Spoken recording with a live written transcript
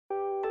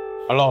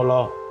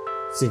Alo.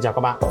 Xin chào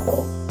các bạn.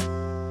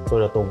 Tôi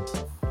là Tùng.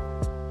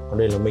 Còn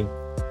đây là Minh.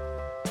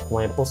 Hôm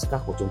nay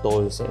podcast của chúng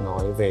tôi sẽ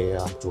nói về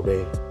chủ đề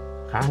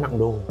khá nặng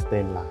đô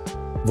tên là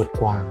vượt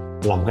qua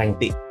lòng ganh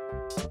tị.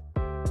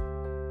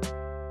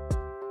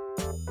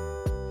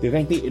 Từ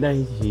ganh tị ở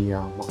đây thì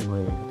mọi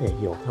người có thể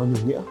hiểu theo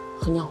nhiều nghĩa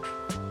khác nhau.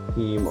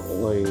 Thì mọi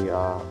người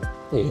có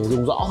thể hình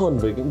dung rõ hơn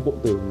với những cụm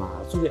từ mà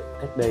xuất hiện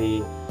cách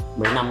đây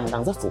mấy năm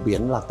đang rất phổ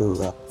biến là từ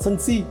Sân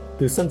Si.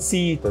 Từ Sân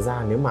Si thực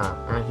ra nếu mà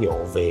ai hiểu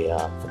về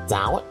Phật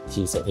giáo ấy,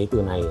 thì sẽ thấy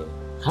từ này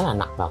khá là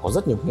nặng và có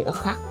rất nhiều nghĩa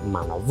khác mà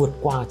nó vượt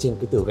qua trên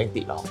cái từ ganh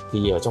tị đó.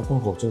 Thì ở trong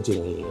khuôn khổ chương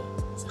trình thì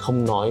sẽ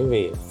không nói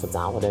về Phật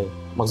giáo ở đây.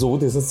 Mặc dù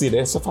từ Sân Si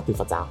đấy xuất phát từ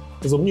Phật giáo,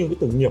 giống như cái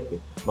từ nghiệp ấy,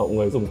 mọi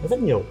người dùng rất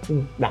nhiều,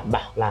 nhưng đảm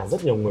bảo là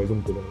rất nhiều người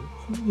dùng từ đấy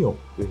không hiểu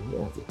từ nghĩa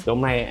là gì.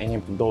 Hôm nay anh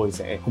em chúng tôi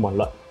sẽ cùng bàn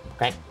luận một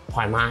cách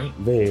thoải mái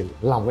về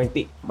lòng ganh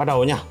tị. Bắt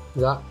đầu nhá.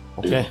 Dạ.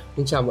 Ok.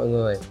 Xin chào mọi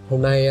người.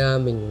 Hôm nay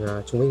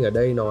chúng mình ở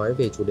đây nói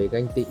về chủ đề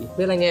ganh tị.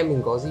 Biết anh em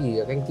mình có gì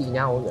ganh tị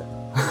nhau không nhỉ?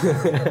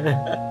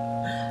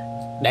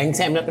 Để anh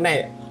xem nhá, cái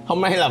này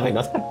hôm nay là phải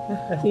nói thật,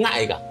 không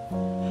ngại cả.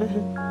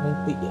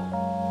 Ganh tị à?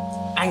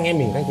 Anh em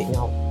mình ganh tị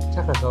nhau?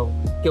 Chắc là không.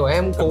 Kiểu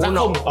em cố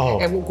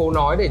em cũng cố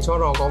nói để cho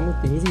nó có một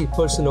tính gì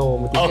personal,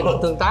 một tính gì nó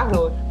tương tác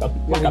thôi.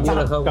 Cảm giác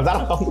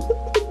là không.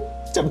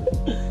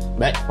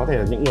 Đấy, có thể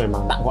là những người mà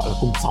tạm gọi là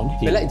cùng sóng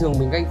thì... Với lại thường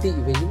mình ganh tị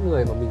với những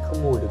người mà mình không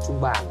ngồi được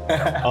chung bàn.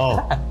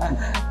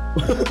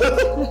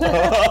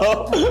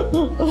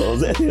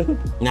 Dễ thương.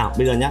 Nào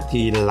bây giờ nhá,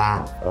 thì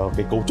là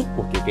cái cấu trúc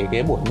của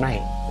cái buổi hôm này,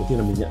 đầu tiên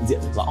là mình nhận diện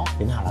được rõ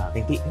thế nào là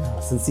ganh tị, thế nào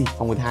là sân si.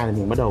 Xong thứ hai là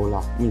mình bắt đầu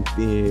là mình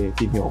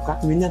tìm hiểu các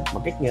nguyên nhân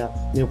bằng cách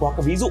nêu qua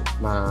các ví dụ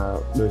mà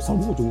đời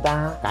sống của chúng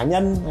ta, cá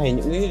nhân hay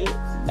những cái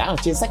đã ở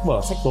trên sách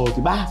vở, sách rồi.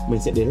 Thứ ba mình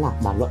sẽ đến là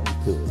bàn luận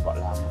thử gọi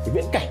là một cái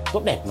viễn cảnh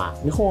tốt đẹp mà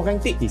nếu không có ganh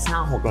tị thì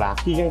sao, hoặc là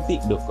khi ganh tị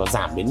được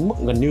giảm đến mức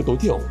gần như tối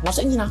thiểu nó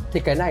sẽ như nào. Thì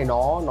cái này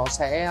nó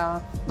sẽ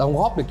đóng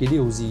góp được cái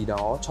điều gì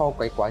đó cho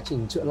cái quá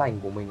trình chữa lành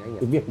của mình anh ạ.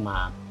 Cái việc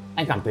mà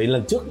anh cảm thấy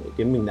lần trước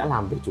cái mình đã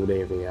làm về chủ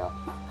đề về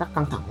các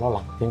căng thẳng lo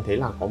lắng thì anh thấy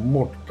là có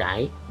một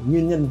cái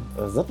nguyên nhân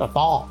rất là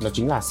to, đó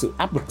chính là sự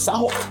áp lực xã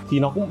hội. Thì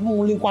nó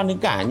cũng liên quan đến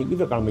cả những cái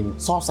việc là mình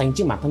so sánh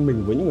trên bản thân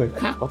mình với những người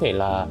khác, có thể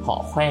là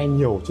họ khoe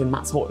nhiều trên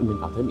mạng xã hội mình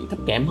cảm thấy bị thấp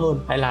kém hơn,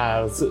 hay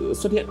là sự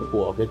xuất hiện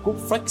của cái cúp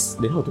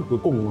flex đến hồi tuổi cuối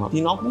cùng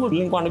thì nó cũng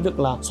liên quan đến việc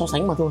là so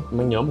sánh mà thôi.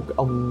 Mình nhớ một cái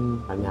ông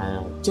là nhà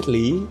triết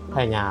lý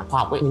hay nhà khoa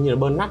học ấy, như là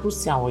Bernard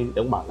Russell ấy,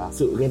 ông bảo là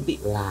sự ghen tị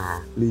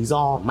là lý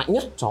do mạnh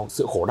nhất cho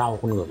sự khổ đau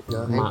của con người.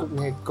 Em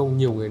cũng nghe câu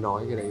nhiều người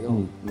nói cái đấy rồi.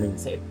 Mình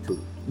sẽ thử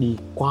đi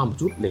qua một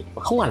chút để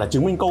không phải là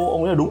chứng minh câu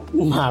ông ấy là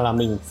đúng, mà là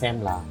mình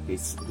xem là cái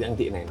ganh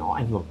tị này nó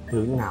ảnh hưởng thứ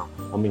như nào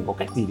và mình có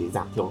cách gì để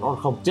giảm thiểu nó là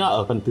không. Chứ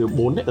ở phần thứ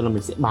 4 đấy, tức là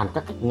mình sẽ bàn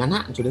các cách ngắn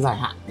hạn cho đến dài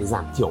hạn để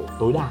giảm thiểu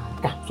tối đa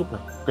cảm xúc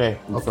này.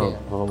 Ok.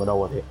 Bắt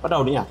đầu thế. Bắt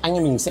đầu đi nhỉ. Anh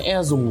em mình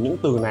sẽ dùng những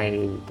từ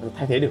này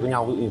thay thế được với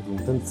nhau, ví dụ như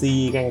sân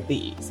si, ganh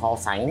tị, so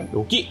sánh,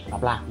 đố kỵ,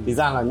 lặp lại. Thì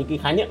ra là những cái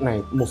khái niệm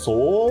này một số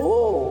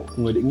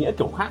người định nghĩa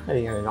kiểu khác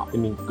hay này nọ thì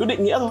mình cứ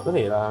định nghĩa thôi, có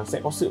thể là sẽ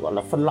có sự gọi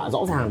là phân loại rõ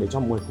ràng để cho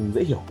mọi người cùng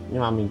dễ hiểu.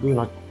 Nhưng mà mình cứ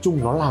nói chung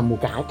nó là một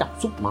cái cảm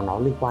xúc mà nó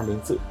liên quan đến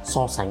sự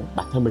so sánh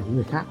bản thân mình với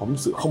người khác, có một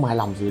sự không hài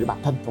lòng gì với bản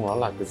thân, trong đó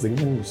là cái dính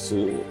hơn một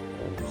sự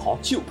khó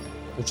chịu.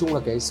 Nói chung là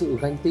cái sự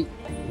ganh tị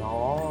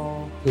nó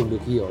thường được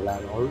hiểu là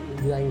nó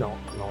như anh nói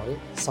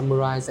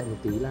summarize lại một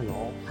tí là nó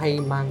hay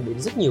mang đến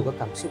rất nhiều các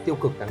cảm xúc tiêu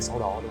cực đằng sau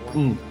đó, đúng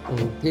không?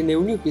 Thế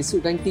nếu như cái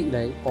sự ganh tị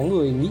đấy có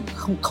người nghĩ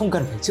không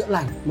cần phải chữa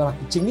lành, mà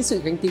chính cái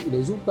sự ganh tị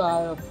đấy giúp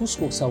push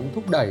cuộc sống,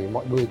 thúc đẩy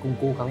mọi người cùng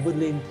cố gắng vươn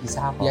lên thì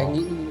sao? Thì anh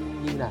nghĩ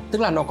như nào?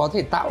 Tức là nó có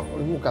thể tạo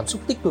một cảm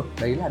xúc tích cực,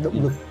 đấy là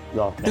động lực.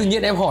 Rồi. Tự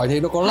nhiên em hỏi thế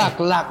nó có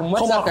lạc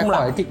mất ra cái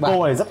hỏi kịch bản.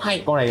 Câu này rất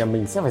hay, câu này là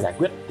mình sẽ phải giải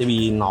quyết, tại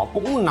vì nó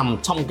cũng nằm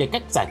trong cái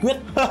cách giải quyết.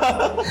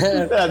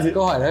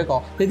 Câu hỏi đấy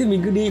có. Thế thì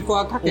mình cứ đi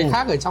qua các cái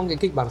khác ở trong cái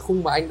kịch bản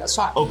khung mà anh đã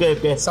soạn. Ok.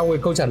 Xong rồi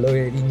câu trả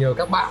lời thì nhờ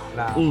các bạn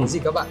là có gì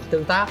các bạn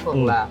tương tác hoặc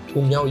là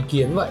cùng nhau ý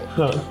kiến vậy.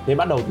 Thế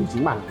bắt đầu từ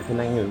chính bản thân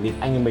anh người đi.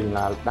 Anh mình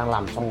là đang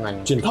làm trong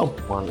ngành truyền thông,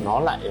 mà nó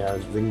lại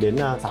dính đến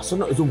sản xuất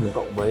nội dung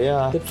cộng với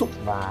tiếp xúc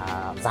và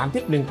gián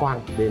tiếp liên quan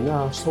đến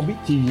showbiz.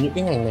 Thì những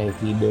cái ngành này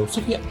thì đều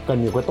xuất hiện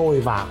cần nhiều cái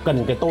tôi và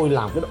cần cái tôi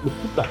làm cái động lực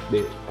thúc đẩy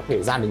để có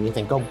thể ra được những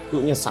thành công. Ví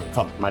dụ như sản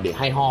phẩm mà để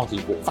hay ho thì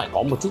cũng phải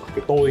có một chút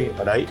cái tôi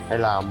ở đấy, hay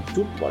là một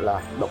chút gọi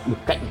là động lực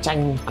cạnh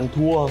tranh, ăn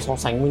thua, so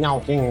sánh với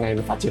nhau, cái ngành này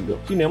nó phát triển được.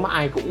 Chứ nếu mà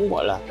ai cũng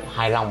gọi là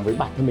hài lòng với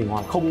bản thân mình,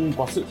 hoặc không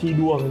có sự thi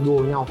đua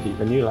với nhau thì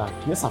gần như là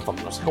những sản phẩm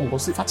nó sẽ không có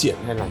sự phát triển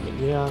hay là những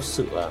cái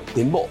sự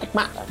tiến bộ cách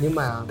mạng. Nhưng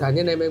mà cá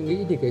nhân em nghĩ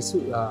thì cái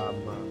sự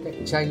mà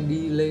cạnh tranh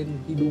đi lên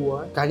thi đua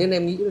ấy, cá nhân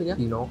em nghĩ rồi nhá,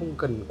 thì nó không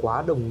cần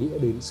quá đồng nghĩa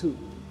đến sự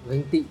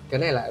ganh tị. Cái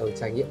này là ở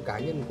trải nghiệm cá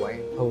nhân của em.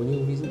 Hầu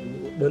như ví dụ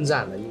như đơn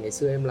giản là như ngày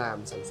xưa em làm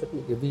sản xuất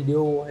những cái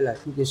video hay là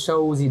những cái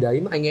show gì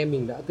đấy mà anh em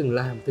mình đã từng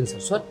làm, từng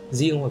sản xuất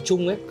riêng hoặc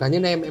chung ấy. Cá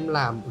nhân em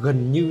làm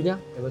gần như nhá,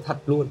 em nói thật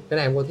luôn, cái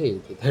này em có thể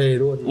thề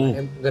luôn,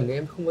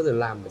 em không bao giờ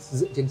làm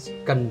dựa trên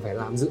cần phải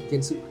làm dựa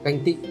trên sự ganh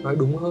tị. Nói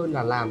đúng hơn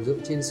là làm dựa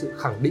trên sự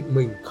khẳng định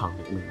mình.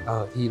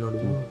 Thì nó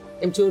đúng hơn.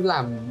 em chưa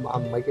làm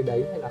mấy cái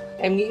đấy, hay là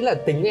em nghĩ là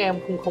tính em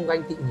không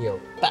ganh tị nhiều.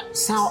 Tại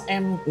sao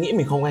em nghĩ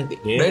mình không ganh tị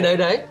thế?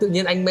 Đấy tự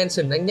nhiên anh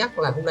mention, anh nhắc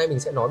là hôm nay mình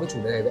sẽ nói về chủ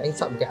đề này, và anh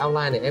soạn cái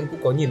outline này, em cũng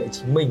có nhìn lại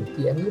chính mình,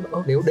 thì em nghĩ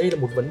nếu đây là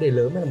một vấn đề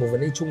lớn hay là một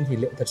vấn đề chung thì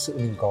liệu thật sự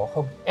mình có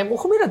không? Em cũng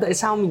không biết là tại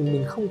sao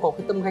mình không có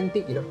cái tâm ganh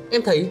tị đâu.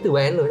 Em thấy từ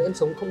bé đến lớn em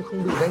sống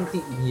không bị ganh tị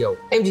nhiều.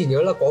 Em chỉ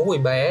nhớ là có hồi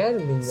bé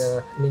mình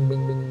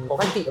có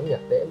ganh tị không nhỉ?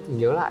 Đấy, em chỉ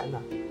nhớ lại là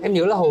em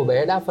nhớ là hồi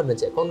bé đa phần là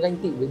trẻ con ganh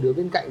tị với đứa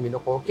bên cạnh vì nó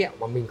có kẹo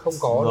mà mình không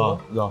có, đúng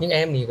không? Rồi. Nhưng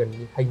em thì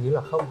hình như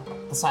là không.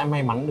 Sao em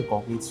may mắn được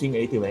có cái suy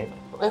nghĩ từ bé vậy?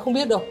 Em không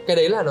biết đâu, cái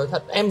đấy là nói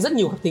thật, em rất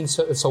nhiều các tính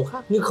xấu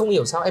khác, nhưng không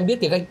hiểu sao em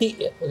biết cái ganh tị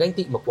ấy, cái ganh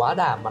tị mà quá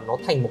đà mà nó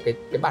thành một cái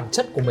bản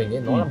chất của mình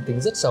ấy, nó là một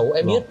tính rất xấu,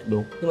 em biết.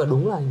 Đúng. Nhưng mà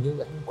đúng là hình như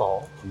em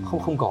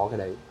không có cái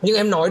đấy, nhưng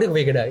em nói được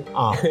về cái đấy.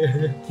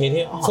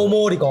 Thế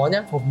FOMO thì có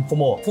nhá.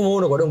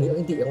 FOMO nó có đồng nghĩa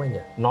ganh tị không anh nhỉ?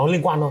 Nó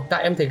liên quan thôi.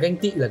 Tại em thấy ganh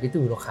tị là cái từ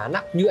nó khá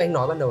nặng, như anh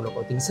nói ban đầu nó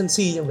có tính sân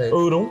si trong đấy.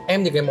 Đúng.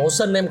 Em thì cái máu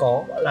sân em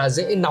có, là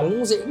dễ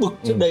nóng dễ bực,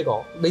 trước đây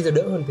có, bây giờ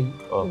đỡ hơn tí.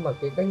 Nhưng mà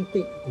cái ganh tị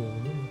thì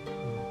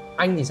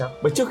anh thì sao?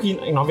 Bởi trước khi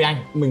anh nói về anh,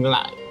 mình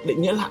lại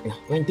định nghĩa lại là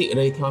ganh tị ở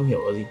đây theo em hiểu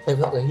là gì? Theo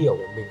cái hiểu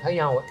của mình khác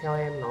nhau ấy. Theo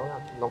em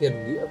nó tiền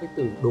nghĩa với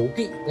từ đố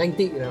kỵ. Ganh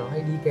tị là nó hay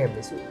đi kèm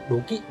với sự đố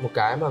kỵ một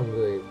cái mà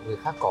người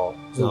khác có,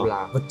 dù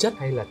là vật chất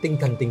hay là tinh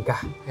thần tình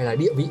cảm hay là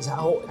địa vị xã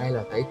hội hay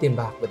là cái tiền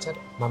bạc vật chất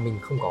mà mình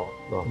không có,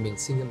 thì mình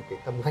sinh ra một cái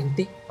tâm ganh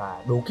tị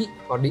và đố kỵ.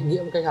 Còn định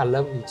nghĩa một cách hàn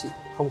lâm thì chị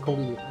không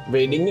đi.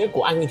 Về định nghĩa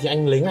của anh thì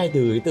anh lấy ngay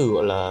từ cái từ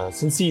gọi là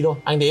Sân Si thôi.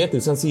 Anh thấy từ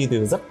Sân Si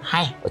từ rất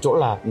hay ở chỗ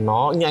là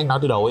nó, như anh nói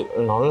từ đầu ấy,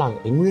 nó là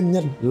cái nguyên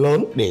nhân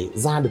lớn để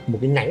ra được một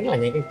cái nhánh là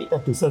nhánh ganh tị.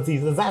 Từ Sân Si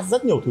ra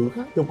rất nhiều thứ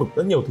khác tiêu cực,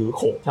 rất nhiều thứ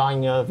khổ. Theo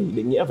anh vì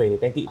định nghĩa về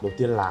ganh tị, đầu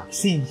tiên là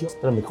si trước,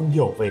 tức là mình không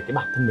hiểu về cái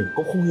bản thân mình,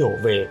 cũng không hiểu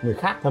về người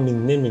khác,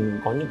 nên mình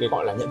có những cái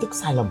gọi là nhận thức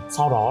sai lầm.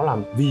 Sau đó là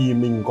vì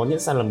mình có những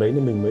sai lầm đấy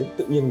nên mình mới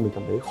tự nhiên mình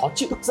cảm thấy khó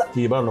chịu, tức giận,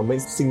 thì bắt đầu nó mới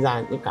sinh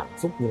ra những cảm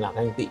xúc như là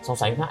ganh tị, so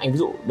sánh khác. Anh ví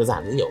dụ đơn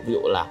giản dễ hiểu, ví dụ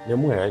là nếu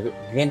một người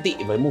ghen tị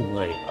với một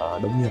người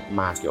đồng nghiệp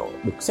mà kiểu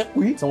được sếp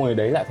quý, xong người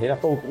đấy lại thấy là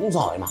tôi cũng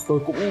giỏi mà, tôi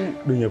cũng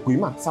được nhiều quý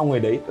mà, xong người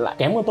đấy lại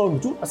kém hơn tôi một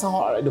chút, sao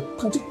họ lại được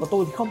thăng chức và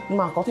tôi thì không? Nhưng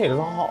mà có thể là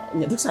do họ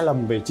nhận thức sai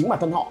lầm về chính bản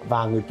thân họ,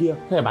 và người kia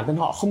có thể bản thân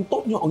họ không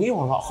tốt như họ nghĩ,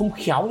 hoặc họ không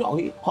khéo như họ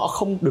nghĩ, họ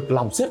không được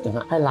lòng sếp chẳng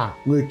hạn, hay là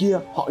người kia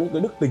họ những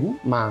cái đức tính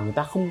mà người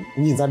ta không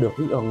nhìn ra được.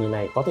 Ví dụ người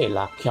này có thể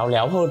là khéo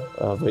léo hơn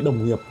với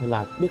đồng nghiệp, hay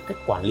là biết cách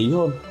quản lý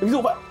hơn, ví dụ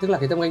vậy. Tức là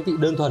cái tâm ganh tị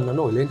đơn thuần nó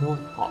nổi lên thôi,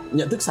 họ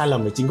nhận thức sai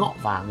lầm về chính họ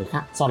và người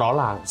khác, sau đó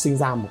là sinh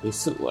ra một cái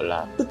sự gọi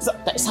là tức giận,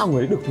 tại sao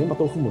người ấy được thế mà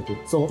tôi không được thế.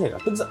 Rồi có thể là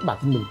tức giận bản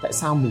thân mình, tại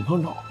sao mình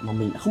hơn họ mà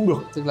mình lại không được.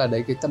 Tức là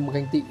đấy, cái tâm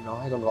ganh tị nó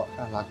hay còn gọi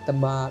là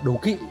tâm đố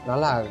kỵ. Nó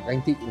là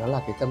ganh tị, nó là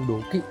cái tâm đố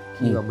kỵ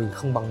khi mà mình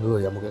không bằng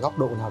người ở một cái góc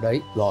độ nào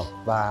đấy. Rồi.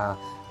 Và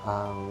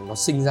nó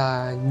sinh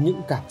ra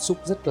những cảm xúc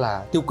rất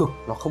là tiêu cực,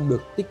 nó không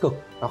được tích cực,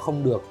 nó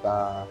không được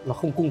nó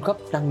không cung cấp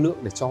năng lượng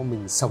để cho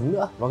mình sống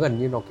nữa. Nó gần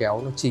như nó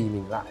kéo, nó trì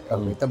mình lại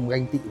ở cái tâm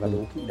ganh tị và đố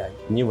kỵ đấy.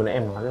 Như vừa nãy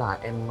em nói là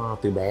em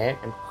từ bé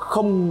em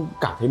không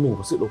cảm thấy mình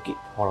có sự đố kỵ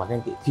hoặc là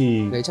ganh tị,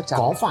 thì đấy chắc chắn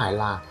có phải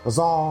là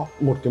do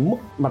một cái mức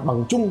mặt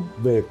bằng chung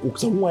về cuộc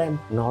sống của em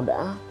nó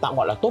đã tạm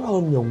gọi là tốt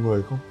hơn nhiều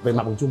người không? Về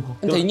mặt bằng chung không?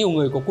 Em thấy nhiều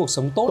người có cuộc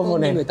sống tốt hơn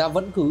nhưng em. người ta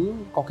vẫn cứ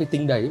có cái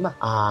tính đấy mà.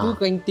 Cứ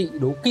ganh tị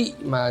đố kỵ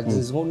mà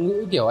ngôn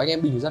ngữ kiểu anh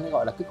em bình dân hay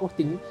gọi là cái có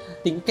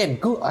tính kèn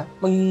cựa ấy.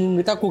 Mà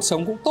người ta cuộc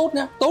sống cũng tốt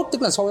nhá. Tốt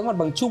tức là so với mặt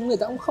bằng chung người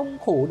ta cũng không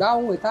khổ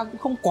đau, người ta cũng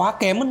không quá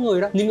kém hơn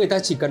người đâu. Nhưng người ta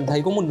chỉ cần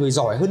thấy có một người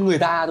giỏi hơn người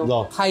ta thôi,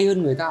 hay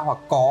hơn người ta, hoặc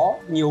có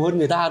nhiều hơn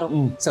người ta thôi,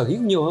 sở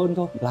hữu nhiều hơn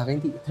thôi là ganh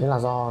tị. Thế là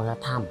do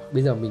tham.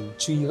 Bây giờ mình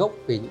truy gốc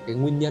về những cái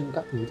nguyên nhân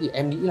các thứ thì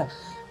em nghĩ là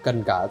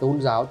cần cả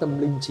tôn giáo,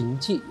 tâm linh, chính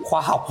trị,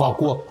 khoa học vào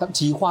cuộc, thậm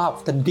chí khoa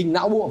học thần kinh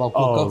não bộ vào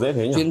cuộc cơ. Dễ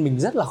thế nhỉ? Nên mình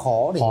rất là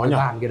khó để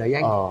bàn cái đấy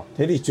anh.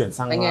 Thế thì chuyển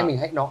sang anh em mình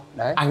hãy nói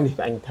đấy. Anh thì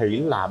anh thấy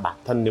là bản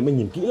thân nếu mình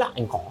nhìn kỹ lại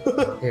anh có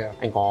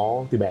anh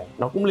có từ bé.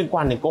 Nó cũng liên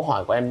quan đến câu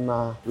hỏi của em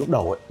lúc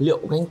đầu ấy, liệu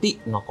ganh tị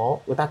nó có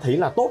người ta thấy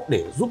là tốt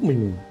để giúp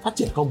mình phát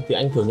triển không? Thì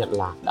anh thừa nhận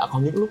là đã có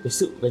những lúc cái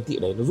sự ganh tị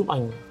đấy nó giúp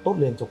anh tốt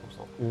lên trong cuộc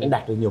sống. Anh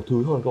đạt được nhiều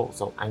thứ hơn trong cuộc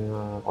sống,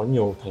 anh có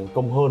nhiều thành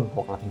công hơn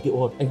hoặc là thành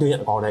tựu hơn, anh thừa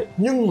nhận có đấy.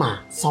 Nhưng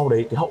mà sau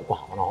đấy cái hậu quả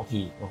của nó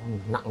thì nó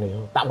nặng nề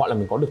hơn. Tạm gọi là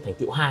mình có được thành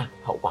tựu 2,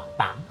 hậu quả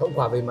 8. Hậu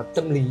quả về mặt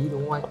tâm lý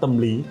đúng không anh? Tâm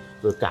lý,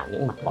 rồi cả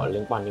những mặt gọi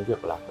liên quan đến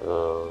việc là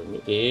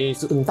những cái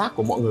sự tương tác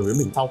của mọi người với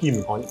mình sau khi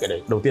mình có những cái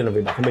đấy. Đầu tiên là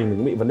về bản thân mình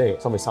cũng bị vấn đề,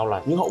 xong về sau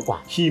là những hậu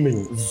quả khi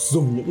mình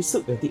dùng những cái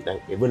sự ganh tị đấy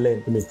để vươn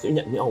lên thì mình sẽ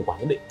nhận những hậu quả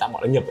nhất định, tạm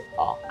gọi là nghiệp.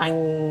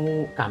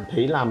 Anh cảm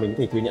thấy là mình có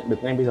thể thừa nhận được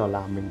ngay bây giờ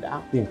là mình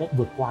đã tìm cách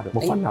vượt qua được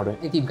một phần nào đấy.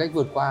 Anh tìm cách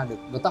vượt qua được,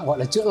 nó tạm gọi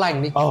là chữa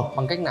lành đi.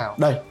 Bằng cách nào?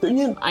 Đây, tự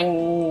nhiên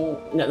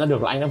anh nhận ra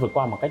được là anh đã vượt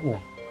qua bằng cách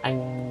này.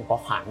 Anh có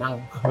khả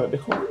năng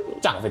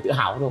chẳng phải tự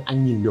hào đâu,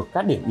 anh nhìn được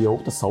các điểm yếu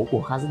tật xấu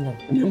của Kha rất nhanh.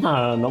 Nếu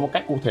mà nói một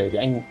cách cụ thể thì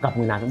anh gặp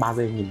người nào trong 3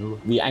 giây nhìn luôn,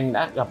 vì anh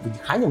đã gặp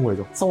khá nhiều người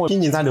rồi. Xong rồi khi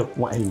nhìn ra được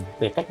ngoại hình,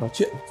 về cách nói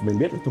chuyện, mình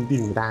biết được thông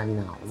tin người ta như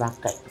nào, gia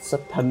cảnh,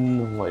 xuất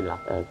thân, gọi là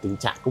tình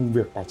trạng công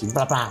việc, tài chính,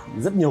 bla bla,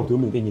 rất nhiều thứ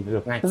mình có thể nhìn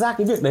được ngay. Thực ra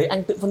cái việc đấy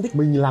anh tự phân tích,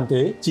 mình làm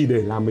thế chỉ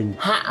để là mình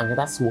hạ người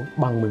ta xuống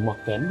bằng mình hoặc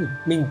kém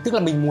mình. Tức là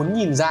mình muốn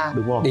nhìn ra,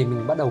 đúng rồi, để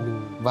mình bắt đầu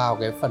mình vào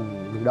cái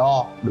phần mình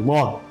đo. Đúng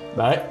rồi,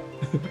 đấy.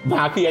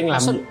 Và khi anh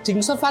làm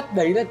chính xuất phát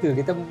đấy là từ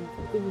cái tâm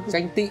cái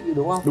ganh tị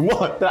đúng không? Đúng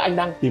rồi, tức là anh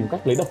đang tìm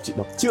cách lấy độc trị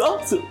độc, chữa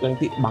sự ganh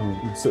tị bằng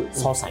một sự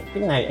so sánh.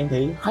 Cách này anh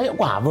thấy khá hiệu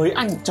quả với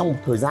anh trong một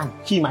thời gian.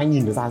 Khi mà anh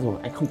nhìn được ra rồi,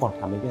 anh không còn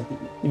cảm thấy ganh tị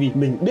nữa. Vì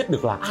mình biết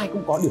được là ai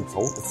cũng có điểm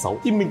xấu, tật xấu,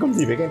 thì mình không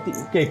gì phải ganh tị.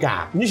 Kể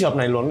cả như trường hợp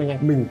này luôn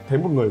anh, mình thấy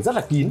một người rất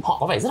là kín, họ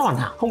có vẻ rất là hoàn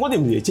hảo, không có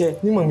điểm gì để chê,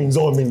 nhưng mà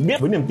mình biết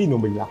với niềm tin của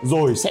mình là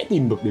rồi sẽ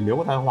tìm được điểm yếu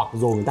của người ta, hoặc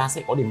rồi người ta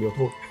sẽ có điểm yếu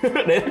thôi.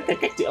 Đấy là cái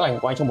cách chữa lành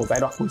của anh trong một giai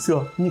đoạn hồi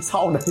xưa. Nhưng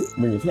sau đấy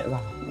mình phát hiện ra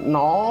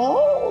nó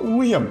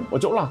nguy hiểm ở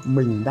chỗ là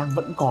mình đang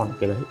vẫn còn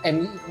cái đấy.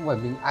 Em nghĩ không phải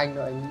mình anh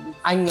đâu, em nghĩ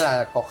anh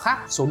là có khác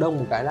số đông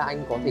một cái là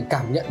anh có thể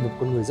cảm nhận được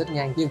con người rất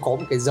nhanh, nhưng có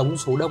một cái giống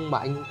số đông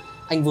mà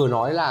anh vừa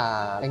nói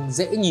là anh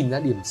dễ nhìn ra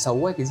điểm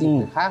xấu hay cái gì của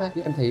người khác ấy.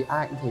 Em thấy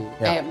ai cũng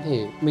thế, em cũng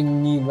thế.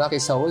 Mình nhìn ra cái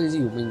xấu hay cái gì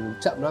của mình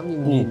chậm lắm,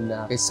 nhưng nhìn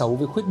cái xấu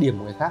với khuyết điểm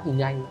của người khác thì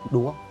nhanh,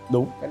 đúng không?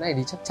 Đúng. Cái này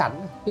thì chắc chắn.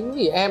 Chính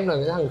vì em là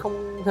cái thằng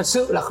không, thật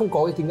sự là không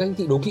có cái tính ganh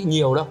tị đố kỵ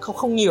nhiều đâu,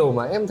 không nhiều,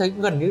 mà em thấy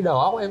gần như đầu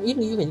óc em ít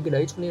nghĩ về những cái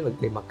đấy, cho nên là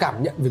để mà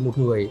cảm nhận về một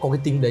người có cái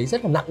tính đấy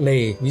rất là nặng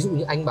nề. Ví dụ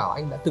như anh bảo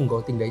anh đã từng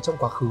có tính đấy trong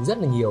quá khứ rất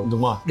là nhiều.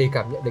 Đúng rồi. Để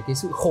cảm nhận được cái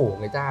sự khổ của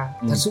người ta,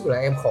 thật sự là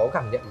em khó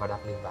cảm nhận và đặt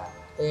mình vào.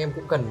 Em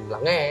cũng cần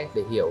lắng nghe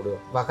để hiểu được.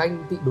 Và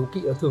ganh tị đố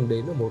kỵ nó thường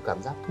đến ở một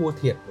cảm giác thua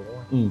thiệt, đúng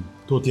không?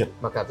 Thua thiệt.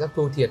 Mà cảm giác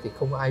thua thiệt thì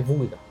không ai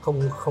vui cả,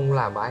 không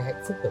làm ai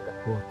hạnh phúc được cả.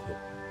 Thua thiệt.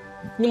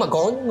 Nhưng mà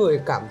có những người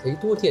cảm thấy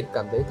thua thiệt,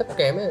 cảm thấy thấp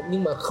kém ấy,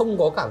 nhưng mà không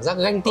có cảm giác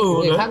ganh tị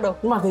với người khác đâu.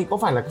 Nhưng mà thì có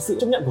phải là cái sự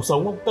chấp nhận cuộc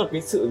sống không? Tức là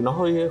cái sự nó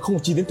hơi không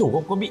chí tiến thủ,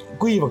 không có bị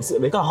quy vào cái sự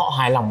đấy, tức là họ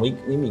hài lòng với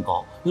những mình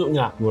có. Ví dụ như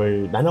là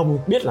người đàn ông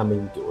biết là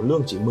mình kiểu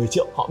lương chỉ 10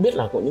 triệu, họ biết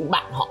là có những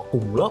bạn họ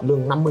cùng lớp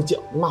lương 50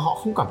 triệu, nhưng mà họ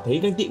không cảm thấy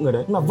ganh tị người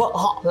đấy. Nhưng mà vợ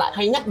họ lại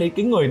hay nhắc đến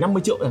cái người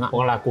 50 triệu chẳng hạn,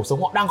 hoặc là cuộc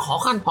sống họ đang khó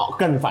khăn, họ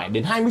cần phải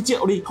đến 20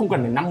 triệu đi, không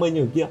cần đến 50 như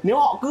người kia. Nếu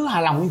họ cứ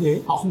hài lòng như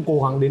thế, họ không cố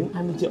gắng đến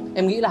 20 triệu.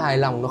 Em nghĩ là hài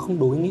lòng nó không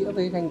đối nghĩa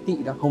với ganh tị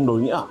đâu. Không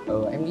đối nghĩa.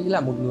 Em nghĩ là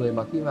một người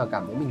mà khi mà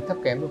cảm thấy mình thấp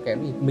kém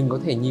thì mình có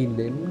thể nhìn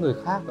đến người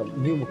khác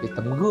như một cái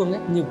tấm gương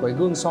ấy, như một cái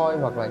gương soi,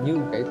 hoặc là như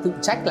một cái tự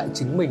trách lại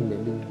chính mình để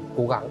mình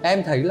cố gắng.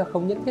 Em thấy là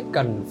không nhất thiết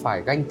cần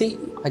phải ganh tị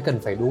hay cần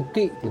phải đố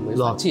kỵ thì mới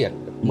phát triển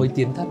được, mới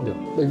tiến thân được.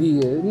 Bởi vì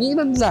nghĩ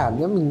đơn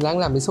giản nhá, mình đang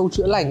làm cái show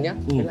chữa lành nhá,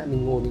 thế lại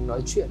mình ngồi mình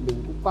nói chuyện, mình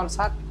cũng quan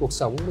sát cuộc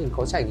sống, mình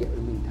có trải nghiệm,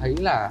 mình thấy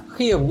là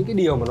khi ở những cái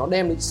điều mà nó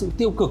đem đến sự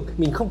tiêu cực,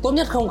 mình không, tốt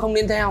nhất không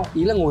nên theo.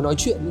 Ý là ngồi nói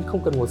chuyện nhưng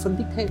không cần ngồi phân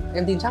tích thêm.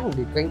 Em tin chắc là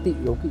cái ganh tị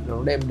đố kỵ nó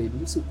đem đến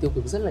những sự tiêu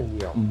cực rất là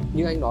nhiều.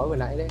 Như anh nói vừa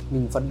nãy đấy,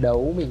 mình phấn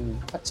đấu, mình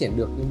phát triển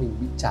được nhưng mình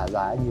bị trả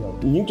giá nhiều.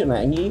 Những chuyện này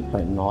anh nghĩ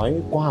phải nói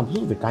qua một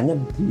chút về cá nhân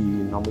thì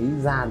nó mới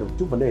ra được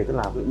chút vấn đề. Tức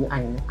là ví dụ như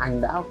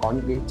anh đã có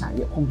những cái trải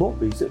nghiệm không tốt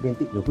về sự ganh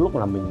tị. Nhiều lúc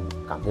là mình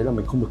cảm thấy là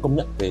mình không được công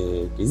nhận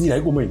về cái gì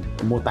đấy của mình,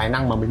 một tài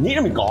năng mà mình nghĩ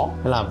là mình có,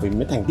 hay là về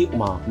mấy thành tựu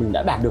mà mình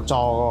đã đạt được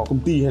cho công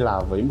ty hay là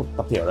với một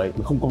tập thể ở đấy,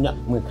 mình không công nhận,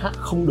 người khác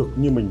không được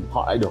như mình,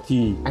 họ lại được,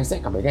 thì anh sẽ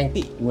cảm thấy ganh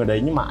tị người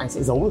đấy. Nhưng mà anh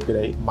sẽ giấu được cái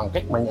đấy bằng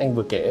cách mà anh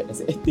vừa kể, anh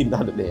sẽ tìm ra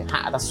được để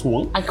hạ ta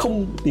xuống, anh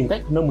không tìm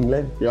cách nâng mình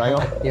lên, hiểu anh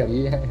không? Hiểu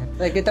ý.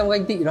 Đây, cái tâm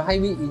ganh tị nó hay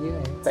bị như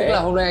này. Tức là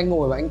hôm nay anh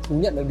ngồi và anh thú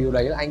nhận được điều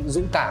đấy là anh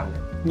dũng cảm.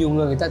 Nhiều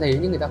người ta thấy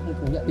nhưng người ta không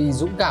thú nhận. Vì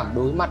dũng cảm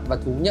đối mặt và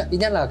thú nhận, ít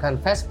nhất là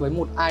confess với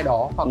một ai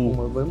đó hoặc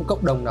với một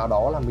cộng đồng nào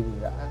đó là mình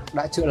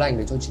đã chữa lành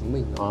để cho chính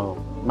mình.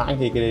 Mà anh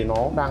thấy cái đấy nó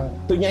đang,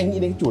 tự nhiên anh nghĩ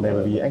đến cái chủ đề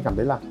bởi vì anh cảm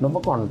thấy là nó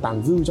vẫn còn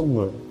tàn dư trong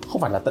người,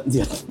 không phải là tận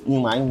diệt,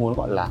 nhưng mà anh muốn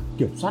gọi là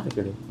kiểm soát được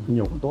cái đấy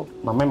nhiều còn tốt.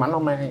 Mà may mắn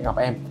hôm nay anh gặp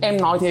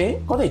em nói thế,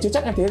 có thể chưa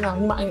chắc em thế nào,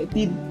 nhưng mà anh lại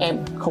tin em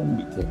không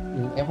bị thế.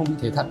 Em không bị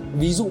thế thật.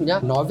 Ví dụ nhá,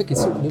 nói về cái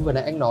sự như vừa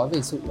nãy anh nói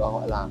về sự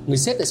gọi là người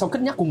sếp tại sao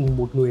cất nhắc cùng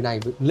một người này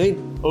lên,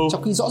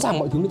 trong khi rõ ràng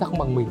mọi thứ người ta không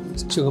bằng mình.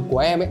 Trường hợp của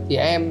em ấy thì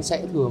em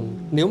sẽ thường,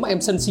 nếu mà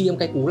em sân si, em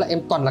cay cú là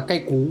em toàn là cay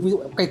cú. Ví dụ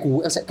em cay cú,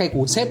 em sẽ cay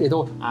cú sếp đấy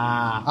thôi.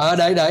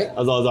 Đấy.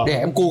 Rồi. Để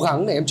em cố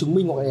gắng, để em chứng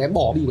minh, hoặc là em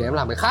bỏ đi để em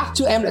làm cái khác,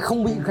 chứ em lại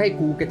không bị cay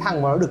cú cái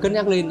thằng mà nó được cất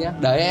nhắc lên nhá.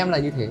 Đấy, em là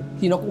như thế.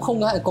 Thì nó cũng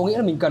không có nghĩa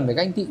là mình cần phải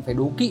ganh tị, phải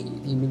đố kỵ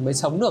thì mình mới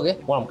sống được ấy.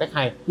 Cũng là một cách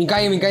hay. Mình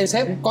cay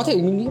sếp, có thể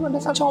mình nghĩ mà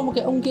sao cho một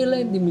cái ông kia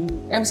lên thì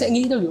em sẽ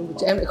nghĩ thôi,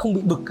 em lại không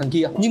bị bực thằng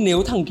kia. Nhưng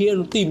nếu thằng kia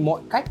nó tìm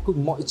mọi cách,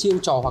 cùng mọi chiêu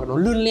trò hoặc nó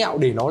lươn lẹo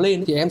để nó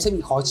lên thì em sẽ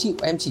bị khó chịu,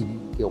 em chỉ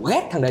kiểu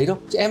ghét thằng đấy thôi,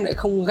 chứ em lại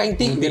không ganh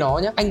tị với nó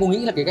nhá. Anh có nghĩ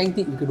là cái ganh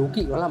tị với cái đố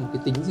kỵ nó là một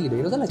cái tính gì đấy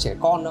nó rất là trẻ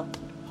con đâu?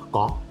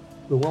 Có.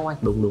 Đúng không anh?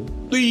 Đúng.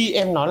 Tuy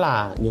em nói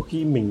là nhiều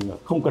khi mình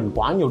không cần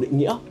quá nhiều định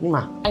nghĩa, nhưng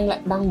mà anh lại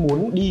đang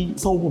muốn đi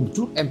sâu hơn một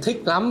chút. Em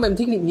thích lắm, em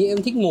thích định nghĩa,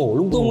 em thích ngổ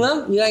lung tung lắm.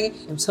 Như anh ấy,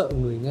 em sợ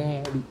người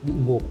nghe bị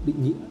ngổ định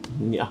nghĩa.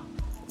 Định nghĩa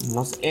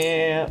nó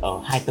sẽ ở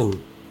hai từ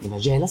là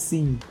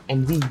jealousy,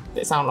 envy.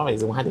 Tại sao nó phải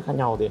dùng hai từ khác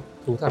nhau thế?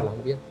 Thú thật là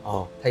không biết.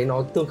 Thấy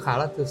nó khá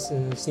là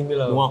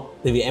similar, đúng không?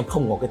 Tại vì em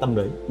không có cái tâm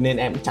đấy nên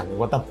em cũng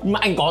chẳng quan tâm. Nhưng mà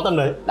anh có tâm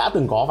đấy, đã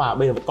từng có và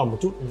bây giờ vẫn còn một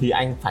chút thì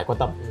anh phải quan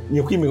tâm.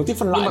 Nhiều khi mình cũng thích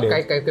phân loại. Nhưng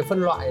mà cái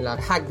phân loại là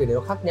hai cái đấy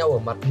nó khác nhau ở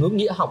mặt ngữ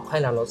nghĩa học,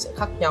 hay là nó sẽ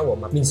khác nhau ở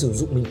mặt mình sử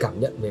dụng, mình cảm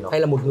nhận về nó, hay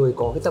là một người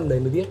có cái tâm đấy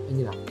mới biết, hay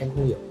như nào? Em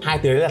không hiểu. Hai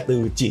từ đấy là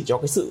từ chỉ cho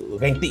cái sự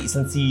ganh tị,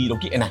 sân si, đố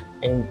kỵ này.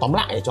 Anh tóm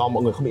lại để cho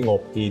mọi người không bị ngộp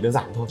thì đơn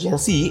giản thôi.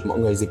 Jealousy mọi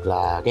người dịch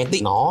là ghen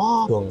tị,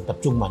 nó thường tập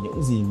trung vào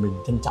những gì mình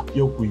trân trọng,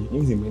 yêu quý,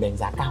 những gì mình đánh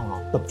giá cao nó.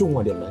 Tập trung chung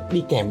vào điểm đấy,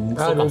 đi kèm một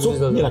số cảm xúc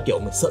như là kiểu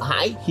mình sợ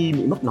hãi khi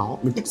bị mất nó,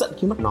 mình tức giận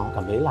khi mất nó,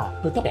 cảm thấy là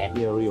hơi thấp đẹp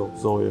real,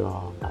 rồi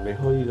cảm thấy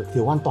hơi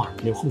thiếu an toàn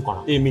nếu không có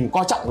nó. Thì mình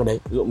coi trọng cái đấy.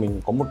 Ví dụ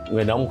mình có một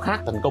người đàn ông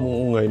khác tấn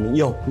công người mình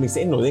yêu, mình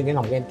sẽ nổi lên cái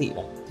lòng ghen tị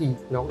đấy. Thì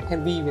nó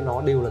envy với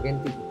nó đều là ghen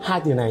tị.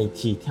 Hai từ này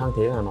thì theo anh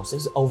thấy là nó sẽ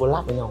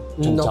overlap với nhau,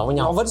 trồng chéo với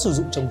nhau. Nó vẫn sử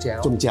dụng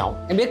trồng chéo.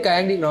 Em biết cái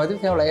anh định nói tiếp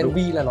theo là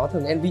envy là nó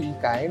thường envy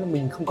cái mà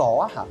mình không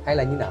có hả? Hay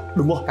là như nào?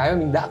 Đúng rồi. Cái mà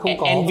mình đã không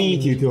có. Envy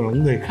thì thường là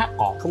người khác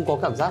có. Không có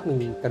cảm giác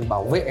mình cần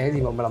bảo vệ hay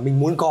gì mà là mình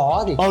muốn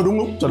có thì.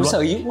 Đúng. Chuẩn sở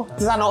hữu.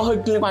 Thực ra nó hơi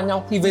liên quan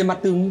nhau. Thì về mặt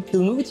từ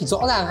ngữ thì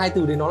rõ ràng hai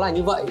từ đấy nó là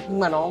như vậy, nhưng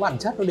mà nó bản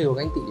chất nó đều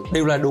là ganh tị,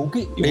 đều là đố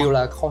kỵ, đều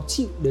là khó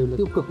chịu, đều là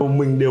tiêu cực.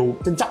 Mình đều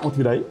trân trọng một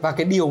thứ đấy. Và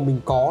cái điều mình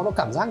có nó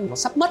cảm giác nó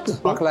sắp mất rồi,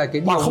 hoặc là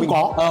cái điều không mình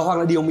có, hoặc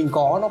là điều mình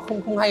có nó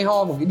không hay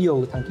ho một cái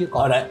điều thằng kia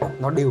có. Đấy,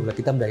 nó đều là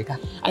cái tâm đấy cả.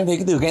 Anh thấy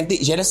cái từ ghen tị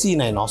jealousy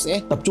này nó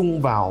sẽ tập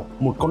trung vào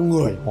một con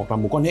người hoặc là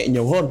một quan hệ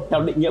nhiều hơn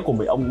theo định nghĩa của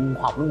mấy ông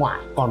khoa học nước ngoài.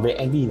 Còn về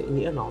envy lại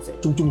nghĩa nó sẽ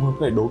chung hơn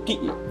cái đố kỵ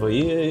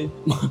với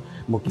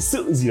một cái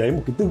sự gì đấy,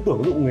 một cái tư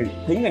tưởng. Ví dụ người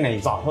thấy người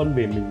này giỏi hơn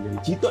về mình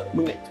trí tuệ,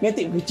 mình lại ghen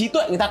tị cái trí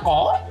tuệ người ta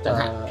có chẳng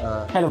hạn.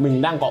 Hay là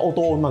mình đang có ô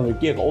tô mà người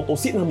kia có ô tô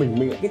xịn hơn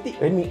mình lại cái tị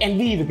đấy, mình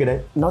envy về cái đấy.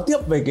 Nói tiếp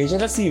về cái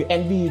jealousy và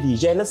envy thì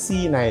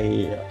jealousy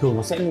này thường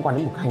nó sẽ liên quan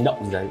đến một cái hành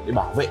động gì đấy để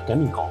bảo vệ cái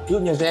mình có. Ví dụ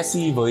như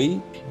jealousy với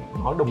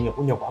nói đồng nghiệp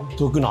có nhiều quá,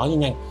 thôi cứ nói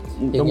nhanh.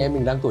 Thì nghe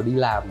mình đang tuổi đi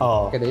làm,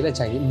 cái đấy là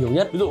trải nghiệm nhiều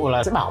nhất. Ví dụ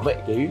là sẽ bảo vệ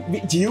cái vị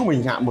trí của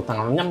mình, một thằng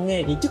nó nhăm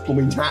nhe cái chức của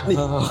mình chẳng hạn đi,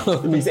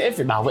 thì mình sẽ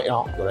phải bảo vệ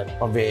nó kiểu đấy.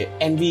 Còn về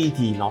envy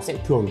thì nó sẽ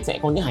thường sẽ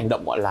có những hành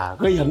động gọi là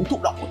gây hấn thụ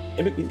động.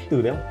 Em biết cái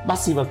từ đấy không?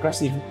 Passive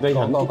aggressive, gây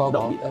hấn thụ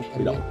động,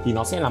 bị động. Thì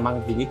nó sẽ là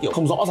mang cái kiểu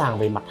không rõ ràng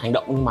về mặt hành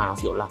động, nhưng mà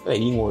kiểu là có thể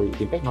đi ngồi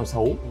tìm cách nói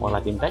xấu hoặc là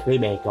tìm cách gây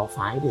bè kéo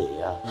phái để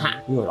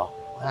hạ người đó.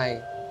 Hay.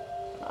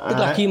 Tức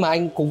là khi mà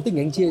anh cố tình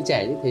anh chia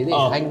sẻ như thế để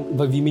anh,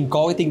 bởi vì mình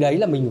có cái tính đấy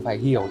là mình phải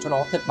hiểu cho nó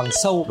thật bằng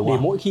sâu. Đúng để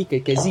mỗi khi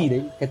cái gì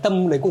đấy, cái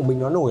tâm đấy của mình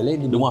nó nổi lên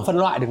thì mình phân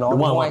loại được nó.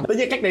 Đúng không? Tất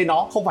nhiên cách đấy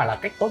nó không phải là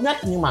cách tốt nhất,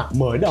 nhưng mà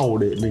mới đầu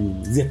để mình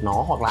diệt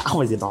nó, hoặc là không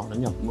phải diệt nó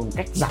nhầm, một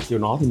cách giảm thiểu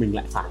nó thì mình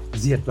lại phải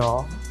diệt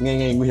nó.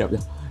 Nghe nguy hiểm nhỉ?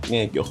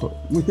 Nghe kiểu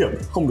nguy hiểm,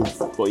 không được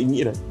có ý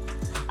nghĩa đấy.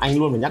 Anh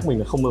luôn phải nhắc mình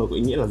là không bao giờ có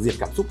ý nghĩa là diệt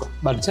cảm xúc cả.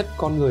 Bản chất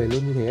con người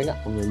luôn như thế anh ạ.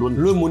 Con người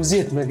luôn muốn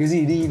diệt cái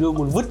gì đi, luôn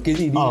muốn vứt cái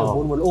gì đi,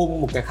 muốn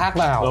ôm một cái khác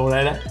vào.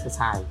 Đấy,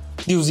 sai.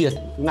 Tiêu diệt,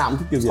 lúc nào cũng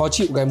thích tiêu diệt. Khó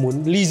chịu cái muốn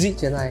ly dị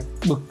trên này,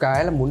 bực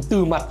cái là muốn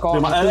từ mặt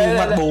con, từ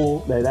mặt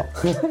bồ. Đấy.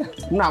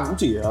 Lúc nào cũng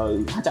chỉ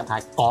hai trạng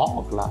thái có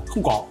hoặc là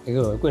không có. Cái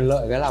gửi quyền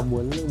lợi cái là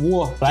muốn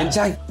vua, chiến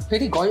tranh. Thế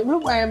thì có những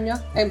lúc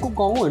em cũng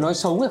có ngồi nói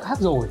xấu người khác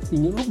rồi, thì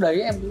những lúc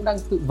đấy em cũng đang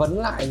tự vấn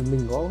lại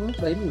mình có lúc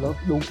đấy mình có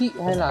đố kỵ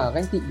hay là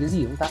ganh tị cái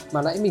gì không ta?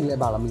 Mà nãy mình lại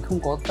bảo là mình không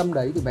có tâm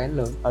đấy từ bé đến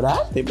lớn. Ở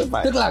đấy thì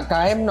phải. Tức là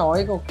cái em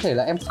nói có thể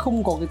là em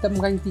không có cái tâm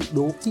ganh tị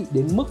đố kỵ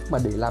đến mức mà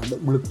để làm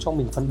động lực cho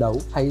mình phấn đấu,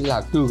 hay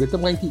là từ cái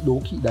tâm ganh tị đố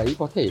kỵ đấy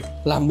có thể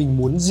làm mình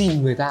muốn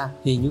gìn người ta,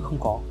 thì như không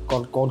có.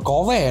 Còn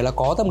có vẻ là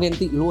có tâm ghen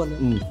tị luôn.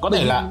 Có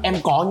thể là em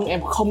có nhưng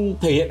em không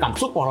thể hiện cảm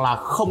xúc hoặc là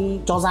không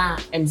cho ra,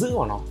 em giữ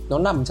vào nó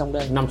nằm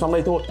trong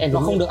đây thôi. Em nó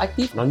không được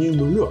active, nó như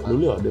núi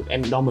lửa được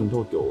em dormant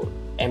thôi, kiểu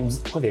em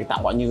có thể tạo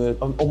gọi như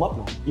ôm ấp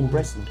nó,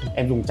 impress nó.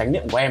 Em dùng chánh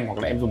niệm của em hoặc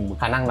là em dùng một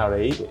khả năng nào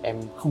đấy để em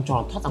không cho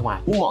nó thoát ra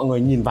ngoài. Nhưng mọi người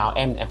nhìn vào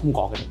em không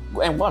có cái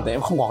đấy. Em có thể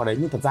em không có cái đấy,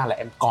 nhưng thật ra là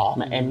em có,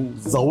 mà em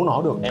giấu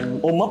nó được, em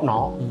ôm ấp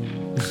nó.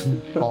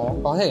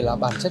 Có thể là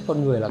bản chất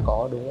con người là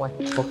có, đúng không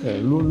anh? Có thể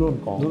luôn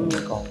có.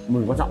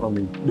 Mình quan trọng là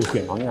mình điều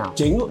khiển nó như nào,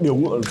 chế ngự điều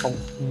ngự không.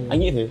 Anh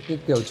nghĩ thế. Như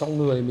kiểu trong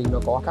người mình nó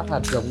có các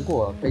hạt giống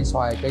của cây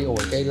xoài, cây ổi,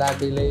 cây la,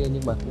 cây lê,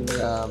 nhưng mà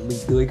mình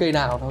tưới cây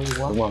nào thôi,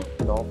 đúng không? Đúng rồi.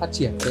 Nó phát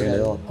triển cây đấy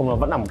rồi. Không là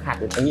vẫn nằm hạt,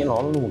 anh nghĩ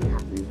nó luôn một cái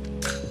hạt gì.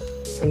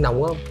 Anh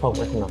nóng không? Không,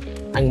 anh không nóng.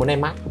 Anh muốn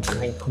em mát, còn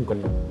anh không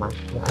cần mát.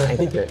 Anh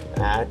thích thế.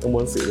 Anh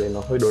muốn sự này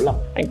nó hơi đối lập.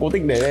 Anh cố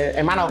tình để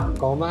em mát không?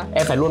 Có mát.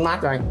 Em phải luôn mát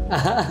cho anh.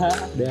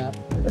 Đẹp.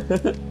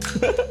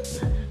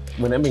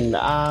 Vừa nãy mình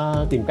đã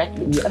tìm cách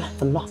định nghĩa,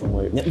 phân loại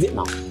rồi nhận diện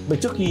nó. Vậy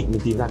trước khi mình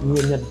tìm ra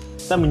nguyên nhân,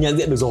 mình nhận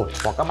diện được rồi,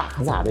 hoặc các bạn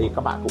khán giả ở đây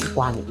các bạn cũng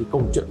qua những cái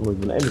câu chuyện vừa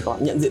nãy mình có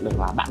nhận diện được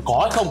là bạn có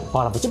hay không,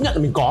 hoặc là phải chấp nhận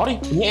là mình có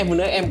đi. Như em vừa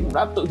nãy em cũng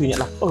đã tự thừa nhận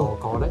là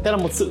có đấy. Thế là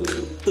một sự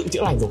tự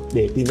chữa lành rồi.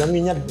 Để tìm ra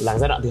nguyên nhân là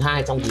giai đoạn thứ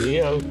hai trong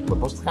cái một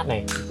podcast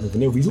này, mình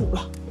phải nêu ví dụ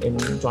đó. Em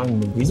cho anh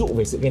mình ví dụ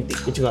về sự ghen tị.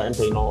 Cái trường hợp em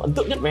thấy nó ấn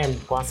tượng nhất với em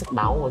qua sách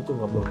báo, có trường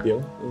hợp nổi tiếng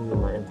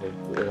nhưng mà em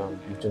thấy là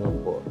một trường hợp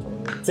của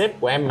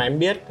sếp của em mà em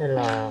biết, hay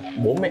là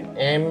bố mẹ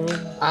em.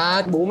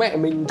 Bố mẹ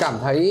mình cảm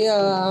thấy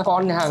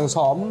con hàng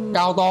xóm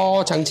cao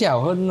to trắng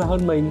trẻo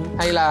hơn mình,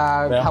 hay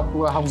là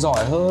học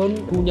giỏi hơn,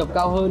 thu nhập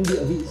cao hơn,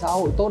 địa vị xã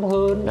hội tốt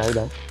hơn. Đấy.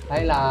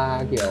 Hay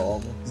là kiểu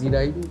gì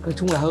đấy, nói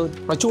chung là hơn.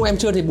 Nói chung em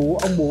chưa thấy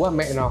ông bố và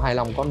mẹ nào hài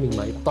lòng con mình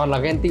mấy, toàn là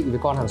ghen tị với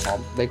con hàng xóm.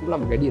 Đấy cũng là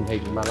một cái điển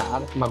hình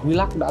mà Quy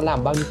đã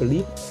làm bao nhiêu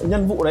clip.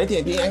 Nhân vụ đấy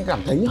thì anh cảm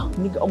thấy nhá,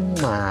 những cái ông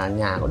mà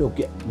nhà có điều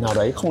kiện nào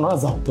đấy, không nói là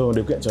giàu, thường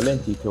điều kiện trở lên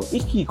thì thường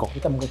ít khi có cái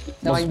tâm ghen tị.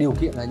 Theo anh điều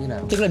kiện là như nào?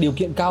 Tức là điều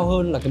kiện cao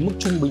hơn là cái mức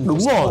trung bình. Đúng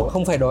rồi,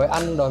 không phải đói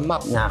ăn đói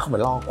mặc, nhà không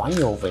phải lo quá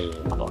nhiều về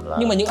mặt là...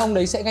 Nhưng mà những ông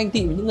đấy sẽ ganh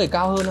tị với những người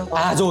cao hơn không?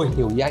 Rồi,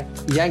 hiểu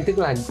ý anh tức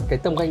là cái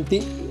tâm ganh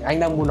tị anh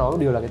đang muốn nói một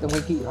điều là cái tâm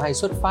ganh tị nó hay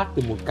xuất phát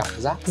từ một cảm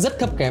giác rất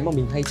thấp kém mà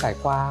mình hay trải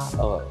qua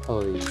ở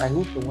thời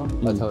childhood, đúng không?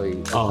 Ở thời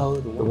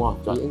thơ, đúng không? Đúng rồi.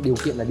 Thì những điều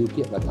kiện là điều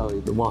kiện ở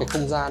thời đúng rồi. Cái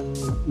không gian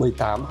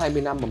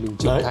 18-20 năm mà mình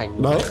trưởng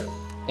thành. Đấy.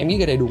 Em nghĩ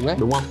cái đấy đúng đấy.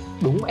 Đúng không?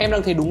 Đúng, em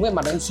đang thấy đúng về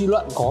mặt em suy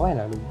luận có vẻ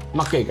là đúng.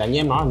 Mà kể cả như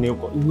em nói là nếu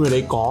có người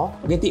đấy có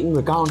ghen tị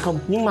người cao hơn không,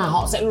 nhưng mà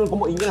họ sẽ luôn có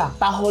một ý nghĩa là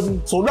tao hơn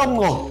số đông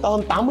rồi, tao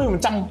hơn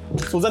 80%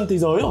 số dân thế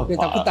giới rồi, nên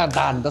tao cứ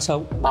tàn tao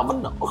sống. Tao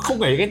vẫn không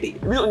phải ghen tị.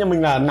 Ví dụ như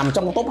mình là nằm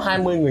trong top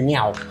 20 người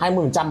nghèo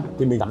 20%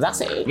 thì mình cảm giác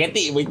sẽ ghen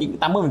tị với những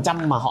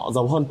 80% mà họ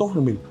giàu hơn, tốt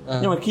hơn mình.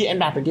 Nhưng mà khi em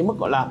đạt được cái mức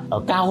gọi là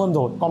ở cao hơn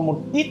rồi, còn một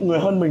ít người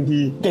hơn mình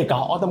thì kể cả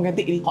họ có tâm ghen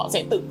tị đi, họ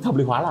sẽ tự hợp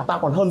lý hóa là tao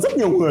còn hơn rất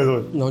nhiều người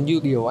rồi. Nó như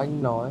điều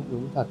anh nói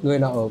đúng thật, người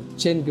nào ở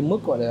trên cái mức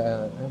gọi là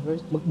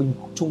average, mức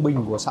trung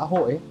bình của xã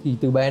hội ấy, thì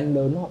từ bé đến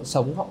lớn họ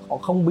sống họ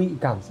không bị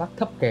cảm giác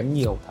thấp kém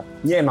nhiều thật.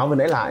 Như em nói vừa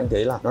nãy là anh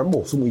thấy là nó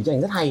bổ sung ý cho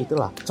anh rất hay, tức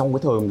là trong cái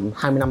thời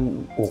 20 năm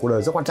của cuộc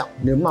đời rất quan trọng.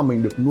 Nếu mà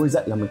mình được nuôi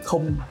dạy là mình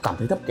không cảm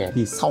thấy thấp kém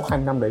thì sau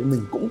 20 năm đấy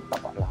mình cũng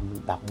gọi là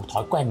mình tạo một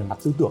thói quen về mặt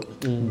tư tưởng.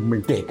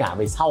 Mình kể cả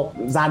về sau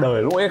ra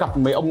đời lúc ấy gặp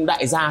mấy ông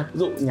đại gia, ví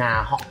dụ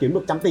nhà họ kiếm được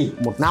 100 tỷ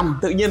một năm,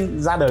 tự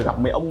nhiên ra đời gặp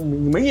mấy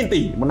ông mấy nghìn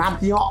tỷ một năm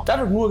thì họ đã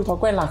được nuôi cái thói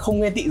quen là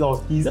không ghen tị rồi,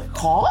 thì rất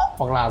khó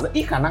hoặc là rất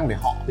ít khả năng để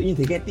họ tự nhiên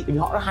thấy ghen tị, vì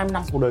họ đã 20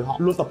 năm cuộc đời họ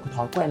luôn tập cái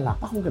thói quen là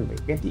không cần phải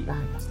ghen tị ai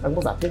cả. Anh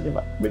có giả thuyết như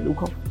vậy biết đúng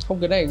không? Không,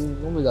 cái này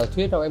không phải giả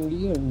thuyết đâu, em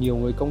nghĩ là nhiều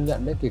người công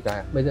nhận đấy. Kể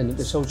cả bây giờ những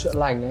cái show chữa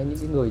lành hay những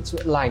cái người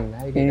chữa lành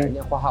hay kể cả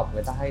nhà khoa học,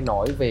 người ta hay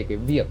nói về cái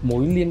việc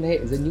mối liên hệ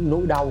giữa những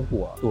nỗi đau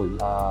của tuổi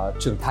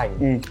trưởng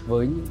thành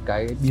với những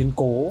cái biến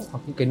cố hoặc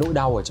những cái nỗi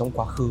đau ở trong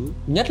quá khứ,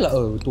 nhất là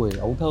ở tuổi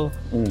ấu thơ.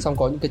 Xong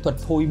có những cái thuật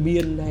thôi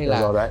miên hay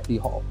là thì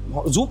họ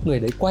giúp người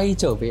đấy quay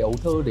trở về ấu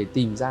thơ để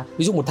tìm ra,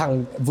 ví dụ một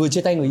thằng vừa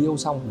chia tay người yêu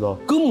xong rồi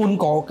cứ muốn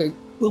có cái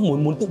ước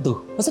muốn tự tử,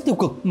 nó rất tiêu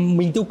cực.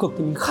 Mình tiêu cực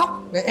thì mình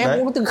khóc, em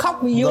cũng có từng khóc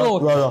vì yêu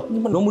rồi,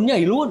 nhưng mà nó muốn nhảy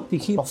luôn, thì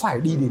khi nó phải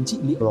đi đến trị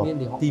liệu nên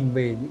thì họ tìm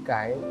về những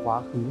cái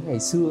quá khứ ngày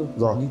xưa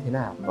như thế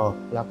nào.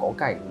 Là có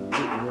cảnh ví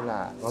dụ như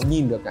là nó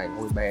nhìn được cảnh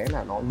hồi bé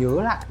là nó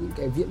nhớ lại những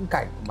cái viễn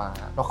cảnh mà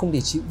nó không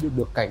thể chịu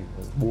được cảnh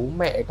bố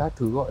mẹ các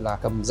thứ gọi là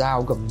cầm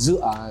dao cầm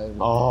dựa,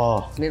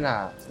 nên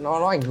là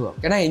nó ảnh hưởng.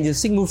 Cái này như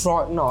Sigmund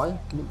Freud cũng nói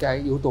những cái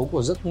yếu tố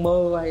của giấc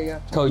mơ hay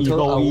thời thơ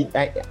ấu,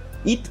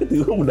 ít cái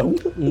thứ không đúng.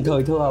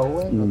 Thời thơ ấu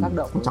ấy nó tác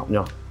động quan trọng nhỉ.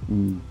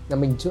 Là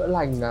mình chữa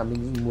lành là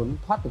mình muốn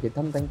thoát được cái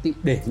tâm ganh tị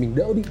để mình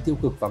đỡ bị tiêu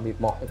cực và mệt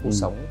mỏi trong cuộc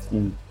sống.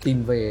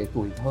 Tìm về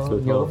tuổi thơ,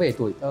 nhớ về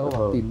tuổi thơ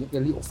hoặc tìm những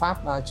cái liệu pháp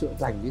chữa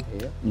lành như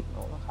thế.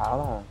 Nó khá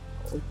là...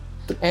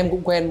 Em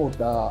cũng quen một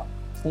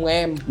ông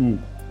em,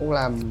 ông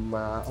làm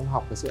ông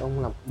học cái sự ông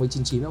làm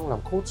 1999 ông làm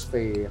coach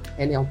về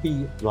NLP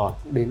rồi,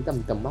 đến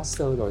tầm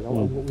master rồi,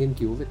 ông cũng nghiên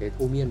cứu về cái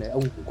thôi miên này,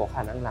 ông cũng có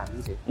khả năng làm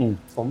như thế.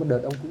 Có một đợt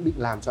ông cũng định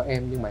làm cho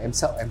em nhưng mà em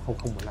sợ, em không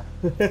muốn làm.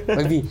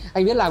 Bởi vì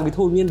anh biết làm cái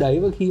thôi miên đấy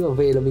và khi mà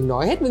về là mình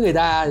nói hết với người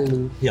ta thì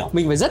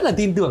mình phải rất là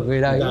tin tưởng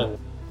người đấy.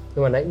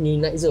 Nhưng mà như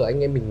nãy giờ anh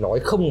em mình nói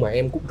không mà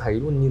em cũng thấy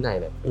luôn như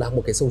này là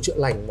một cái show chữa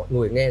lành, mọi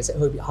người nghe sẽ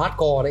hơi bị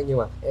hardcore đấy, nhưng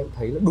mà em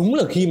thấy là đúng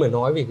là khi mà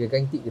nói về cái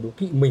ganh tị, cái đố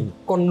kỵ mình,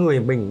 con người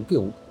mình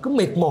kiểu cứ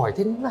mệt mỏi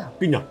thế nào.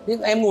 Kinh nhỉ?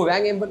 Nhưng em ngồi với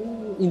anh em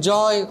vẫn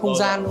enjoy không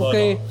gian ok,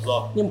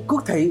 nhưng mà cứ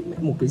thấy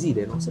một cái gì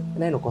đấy nó rất, cái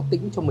này nó có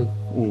tĩnh cho mình,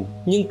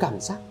 nhưng cảm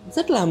giác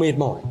rất là mệt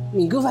mỏi.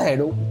 Mình cứ phải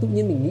tự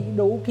nhiên mình nghĩ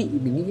đố kỵ,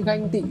 mình nghĩ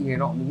ganh tị này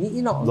nọ, mình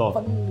nghĩ nọ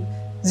vẫn...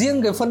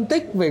 Riêng cái phân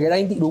tích về cái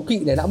ganh tị đố kỵ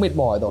này đã mệt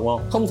mỏi rồi,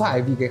 không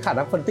phải vì cái khả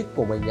năng phân tích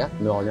của mình nhá,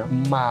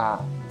 mà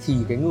thì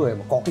cái người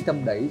mà có cái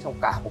tâm đấy trong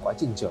cả một quá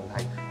trình trưởng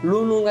thành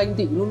luôn luôn ganh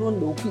tị, luôn luôn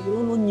đố kỵ,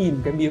 luôn luôn nhìn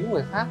cái miếng của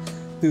người khác.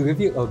 Từ cái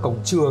việc ở cổng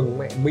trường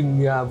mẹ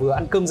mình vừa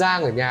ăn cơm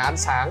rang ở nhà ăn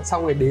sáng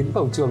xong rồi đến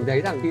cổng trường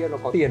thấy thằng kia nó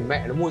có tiền,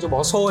 mẹ nó mua cho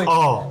bó xôi,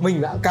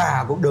 mình đã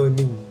cả cuộc đời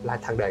mình là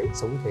thằng đấy,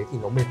 sống như thế thì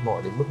nó mệt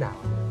mỏi đến mức nào.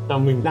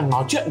 Mình đang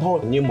nói chuyện thôi,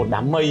 như một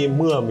đám mây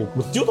mưa mình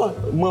một chút thôi,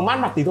 mưa mát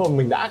mặt tí thôi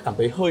mình đã cảm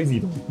thấy hơi gì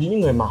rồi. Những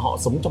người mà họ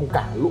sống trong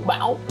cả lũ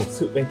bão của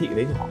sự ganh tị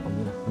đấy thì họ cảm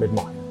thấy là mệt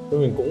mỏi.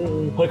 Mình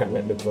cũng hơi cảm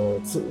nhận được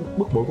sự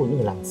bức bối của những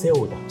người làm sale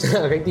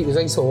rồi. Ganh tị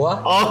doanh số á.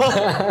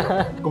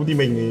 Công ty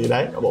mình thì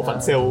đấy, bộ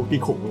phận sale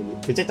kinh khủng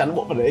thì chắc chắn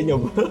bộ phận đấy nhiều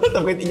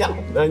tầm ganh tị nhất.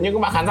 Những các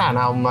bạn khán giả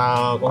nào mà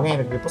có nghe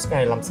được cái podcast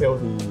này làm sale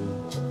thì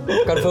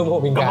confirm hộ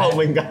mình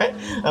cái.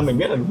 Mình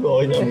biết là đúng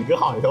rồi nhưng mà mình cứ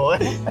hỏi thôi.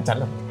 Chắc chắn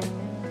là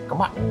các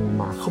bạn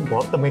mà không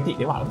có tâm ganh tị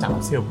thì bạn chẳng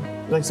làm sale.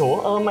 Doanh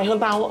số mày hơn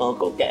tao,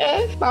 có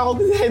kệ, tao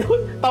cái gì thôi,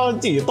 tao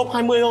chỉ top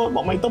 20 thôi,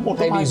 bọn mày top 1, top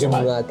 2. Thay vì dùng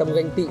tâm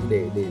ganh tị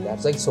để đạt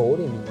doanh số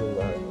thì mình dùng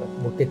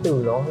một cái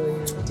từ nó hơi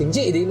chính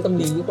trị đi, tâm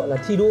lý gọi là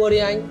thi đua đi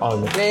anh.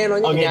 Nghe nó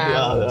nhẹ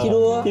nhàng,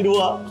 thi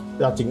đua.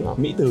 Đó chính là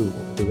mỹ từ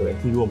để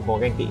thi đua, có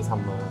ganh tị xong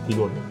thi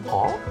đua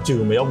khó.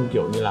 Trừ mấy ông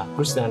kiểu như là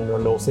Cristiano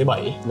Ronaldo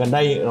C7 gần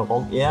đây nó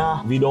có cái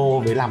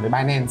video với làm với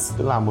Binance,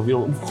 tức là một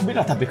video không biết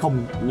là thật hay không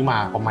nhưng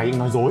mà có máy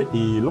nói dối, thì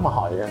lúc mà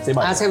hỏi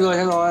C7 xem rồi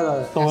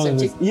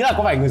ý là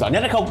có phải người giỏi nhất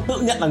hay không, tự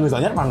nhận là người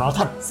giỏi nhất và nói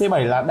thật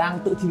C7 là đang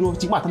tự thi đua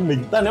chính bản thân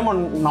mình, tức là nếu mà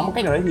nói một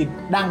cách nào đấy thì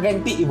đang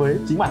ganh tị với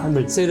chính bản thân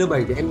mình.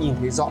 CR7 thì em nhìn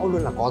thấy rõ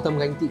luôn là có tâm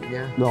ganh tị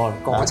nha, rồi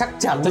có chắc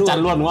chắn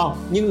luôn đúng không,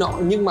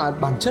 nhưng mà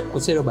bản chất của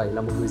CR7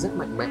 là một người rất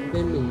mạnh mẽ,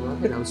 nên mình có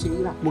thể nào suy nghĩ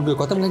là một người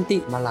có tâm ganh tị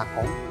mà là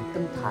có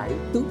tâm thái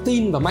tự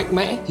tin và mạnh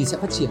mẽ thì sẽ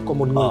phát triển. Còn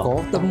một người có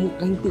tâm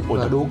ganh tị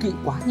và đố kỵ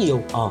quá nhiều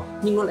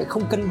nhưng nó lại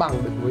không cân bằng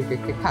được với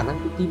cái khả năng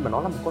tự tin, mà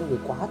nó là một con người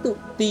quá tự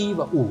ti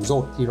và ủ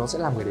dột thì nó sẽ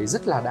làm người đấy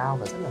rất là đau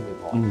và rất là mệt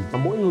mỏi. Và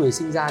mỗi người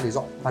sinh ra thì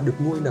và được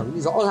nuôi nấng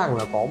thì rõ ràng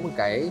là có một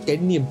cái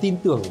niềm tin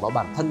tưởng vào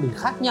bản thân mình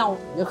khác nhau,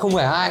 nhưng không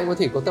phải ai có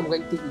thể có tâm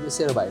ganh tị như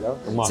CR7 đâu.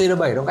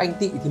 CR7 nó ganh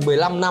tị thì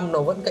 15 năm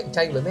nó vẫn cạnh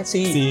tranh với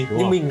Messi,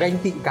 nhưng mình ganh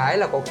tị cái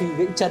là có khi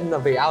gãy chân là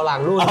về ao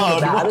làng luôn,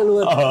 đá nữa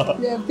luôn.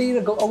 Nhưng em tin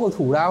là ông cầu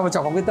thủ nào mà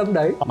chẳng có cái tâm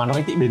đấy. Mà nó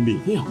ganh tị bền bỉ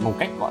thế hả? Một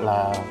cách gọi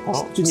là có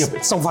chuyên nghiệp,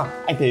 song phẳng.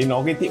 Anh thấy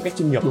nó ganh tị cách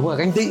chuyên nghiệp. Đúng rồi,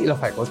 ganh tị là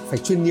phải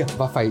chuyên nghiệp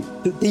và phải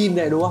tự tin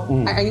này, đúng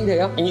không? Anh nghĩ thế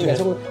không? Anh nghĩ thế.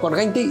 Còn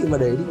ganh tị mà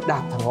để đi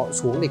đạp thằng họ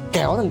xuống, để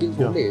kéo thằng kia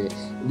xuống,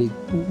 để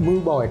mưu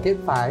bòi kết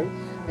phái,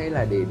 hay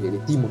là để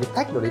tìm một cái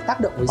cách nào để tác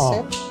động với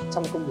sếp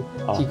trong công việc,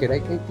 thì cái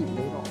đấy, cái tị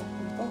đấy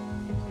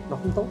nó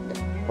không tốt.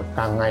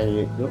 Càng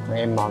ngày lúc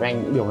em nói với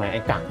anh những điều này,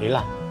 anh cảm thấy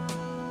là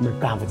mình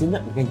càng phải chấp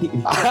nhận ganh tị đi.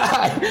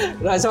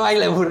 Rồi sao anh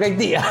lại một ganh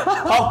tị à?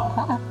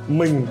 Không,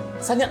 mình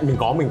xác nhận mình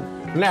có mình.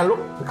 Nên là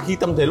khi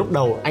tâm thế lúc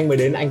đầu anh mới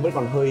đến, anh vẫn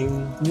còn hơi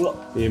ngượng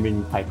thì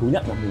mình phải thú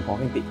nhận là mình có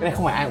ganh tị. Cái này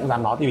không phải ai cũng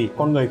dám nói, vì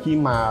con người khi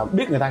mà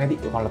biết người ta ganh tị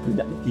còn là thú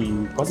nhận thì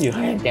có gì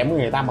hay kém với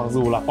người ta, mặc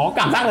dù là có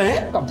cảm giác đấy.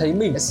 Cảm thấy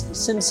mình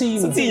Sân Si,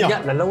 mình tự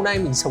nhận là lâu nay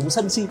mình sống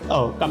Sân Si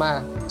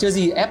mà chưa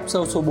gì ép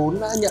số 4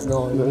 đã nhận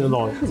rồi.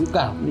 Dũng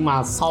cảm. Nhưng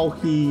mà sau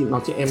khi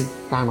nói chuyện em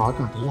càng nói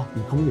càng thấy là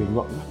mình không hề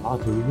ngượng, nó là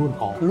thứ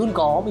luôn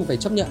có, mình phải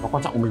chấp nhận. Nó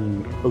quan trọng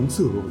mình ứng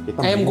xử với cái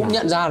tâm em cũng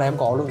nhận ra là em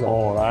có luôn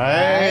rồi.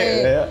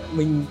 Đấy.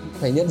 Mình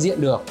phải nhận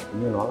diện được,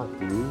 nhưng nó là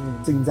thứ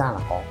sinh ra là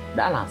có,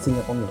 đã là sinh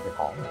ra con người phải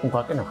có, không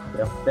có cái nào khác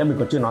đâu. Đây mình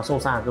còn chưa nói sâu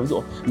xa, ví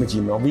dụ mình chỉ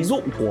nói ví dụ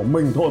của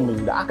mình thôi, mình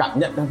đã cảm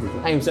nhận ra.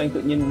 Anh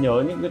tự nhiên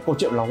nhớ những cái câu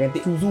chuyện lòng ghen tị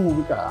Chu Du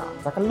với cả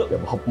Gia Cát Lượng để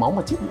học máu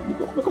mà chết,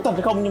 biết có thật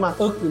hay không, nhưng mà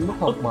đến mức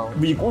học máu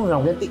vì cũng là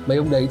lòng ghen tị. Mấy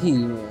ông đấy thì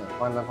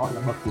gọi là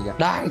bậc gì nhỉ,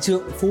 đại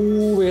trượng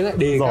phu với lại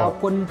đề cao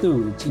quân tử,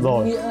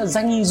 chính nghĩa,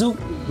 danh dự,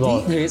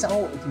 vị thế xã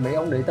hội, thì mấy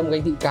ông đấy tâm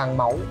ganh tị càng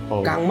máu,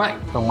 càng mạnh.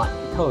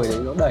 Thời đấy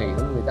nó đẩy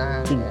cho người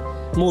ta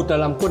một là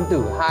làm quân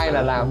tử, hai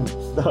là làm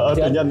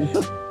tiểu nhân.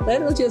 Đấy,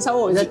 nó trên xã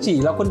hội ra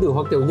chỉ là quân tử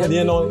hoặc tiểu nhân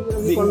thôi,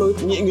 con lối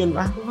nhẹ nguyên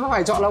quá. Không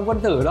phải chọn làm quân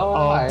tử đâu,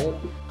 phải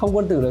không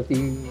quân tử được thì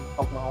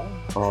học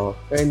máu.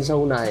 Bên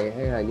show này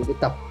hay là những cái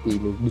tập thì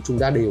chúng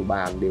ta đều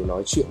bàn, đều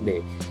nói chuyện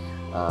để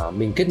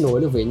mình kết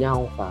nối được với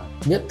nhau và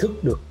nhận thức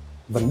được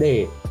vấn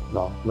đề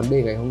đó. Vấn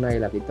đề ngày hôm nay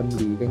là cái tâm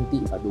lý ganh tị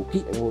và đố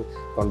kỵ thôi.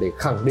 Còn để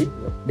khẳng định,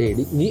 để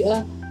định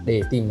nghĩa,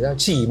 để tìm ra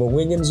chỉ một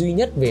nguyên nhân duy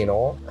nhất về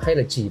nó, hay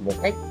là chỉ một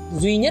cách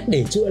duy nhất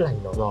để chữa lành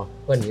nó,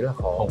 gần như là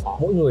khó.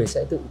 Mỗi người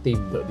sẽ tự tìm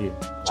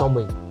cho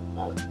mình.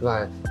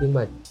 Nhưng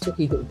mà trước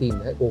khi tự tìm,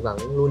 hãy cố gắng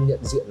luôn nhận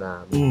diện là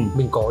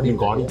mình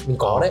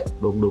có đấy.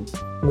 Đúng.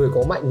 Người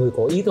có mạnh, người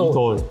có ít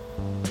thôi.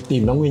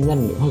 Tìm ra nguyên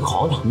nhân hơi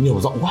khó nhỉ, nhiều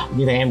rộng quá.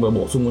 Như thế em vừa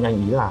bổ sung cho anh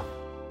ý là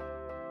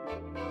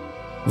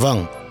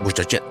vâng, buổi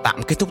trò chuyện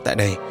tạm kết thúc tại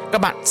đây.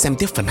 Các bạn xem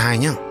tiếp phần 2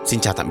 nhé. Xin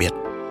chào tạm biệt.